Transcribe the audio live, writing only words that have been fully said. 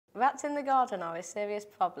Rats in the garden are a serious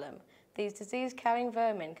problem. These disease-carrying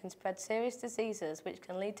vermin can spread serious diseases which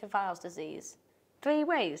can lead to Weil's disease. 3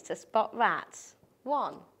 ways to spot rats.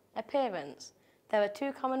 1. Appearance. There are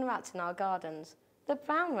 2 common rats in our gardens. The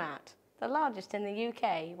brown rat, the largest in the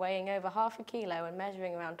UK, weighing over half a kilo and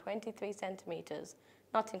measuring around 23 centimetres,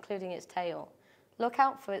 not including its tail. Look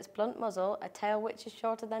out for its blunt muzzle, a tail which is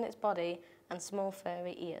shorter than its body, and small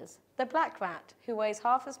furry ears. The black rat, who weighs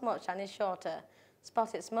half as much and is shorter.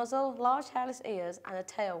 Spot its muzzle, large hairless ears, and a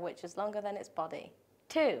tail which is longer than its body.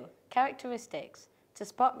 2. Characteristics. To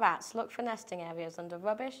spot rats, look for nesting areas under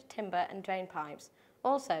rubbish, timber, and drain pipes.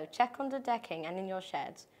 Also, check under decking and in your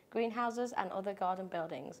sheds, greenhouses, and other garden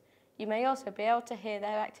buildings. You may also be able to hear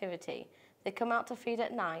their activity. They come out to feed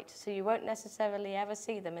at night, so you won't necessarily ever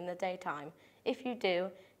see them in the daytime. If you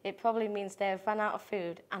do, it probably means they have run out of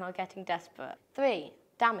food and are getting desperate. 3.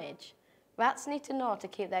 Damage. Rats need to gnaw to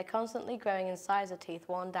keep their constantly growing incisor teeth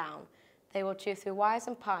worn down. They will chew through wires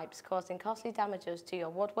and pipes, causing costly damages to your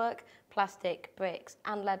woodwork, plastic, bricks,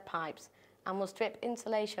 and lead pipes, and will strip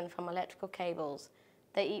insulation from electrical cables.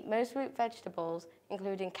 They eat most root vegetables,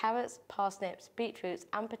 including carrots, parsnips, beetroots,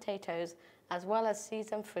 and potatoes, as well as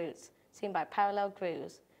seeds and fruits, seen by parallel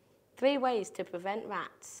grooves. 3 ways to prevent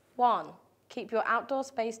rats. 1. Keep your outdoor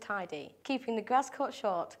space tidy. Keeping the grass cut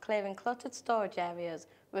short, clearing cluttered storage areas,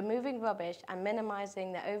 removing rubbish, and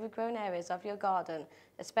minimising the overgrown areas of your garden,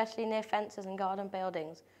 especially near fences and garden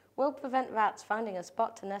buildings, will prevent rats finding a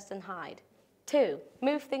spot to nest and hide. 2.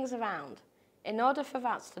 Move things around. In order for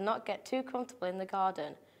rats to not get too comfortable in the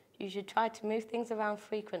garden, you should try to move things around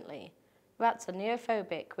frequently. Rats are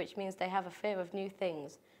neophobic, which means they have a fear of new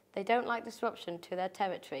things. They don't like disruption to their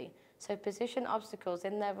territory, so position obstacles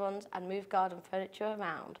in their runs and move garden furniture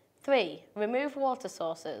around. 3. Remove water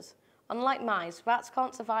sources. Unlike mice, rats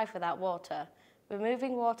can't survive without water.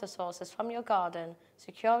 Removing water sources from your garden,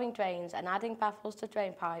 securing drains, and adding baffles to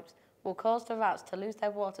drain pipes will cause the rats to lose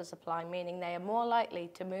their water supply, meaning they are more likely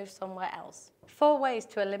to move somewhere else. 4 ways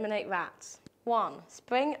to eliminate rats. 1.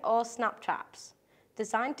 Spring or snap traps.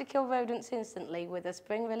 Designed to kill rodents instantly with a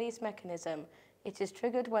spring release mechanism, it is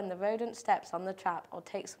triggered when the rodent steps on the trap or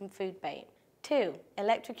takes some food bait. 2.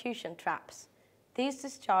 Electrocution traps. These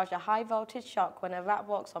discharge a high voltage shock when a rat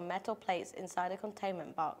walks on metal plates inside a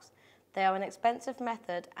containment box. They are an expensive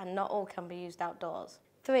method and not all can be used outdoors.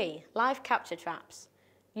 3. Live capture traps.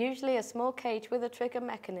 Usually a small cage with a trigger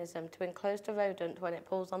mechanism to enclose the rodent when it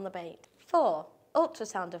pulls on the bait. 4.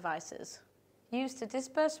 Ultrasound devices. Used to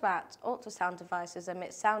disperse rats, ultrasound devices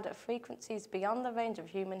emit sound at frequencies beyond the range of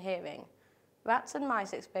human hearing. Rats and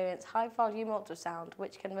mice experience high-volume ultrasound,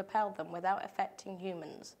 which can repel them without affecting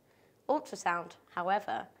humans. Ultrasound,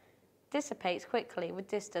 however, dissipates quickly with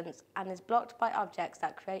distance and is blocked by objects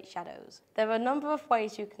that create shadows. There are a number of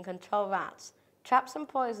ways you can control rats. Traps and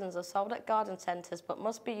poisons are sold at garden centres but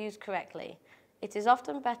must be used correctly. It is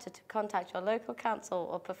often better to contact your local council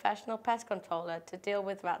or professional pest controller to deal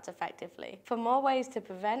with rats effectively. For more ways to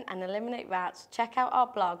prevent and eliminate rats, check out our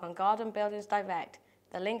blog on Garden Buildings Direct.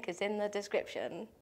 The link is in the description.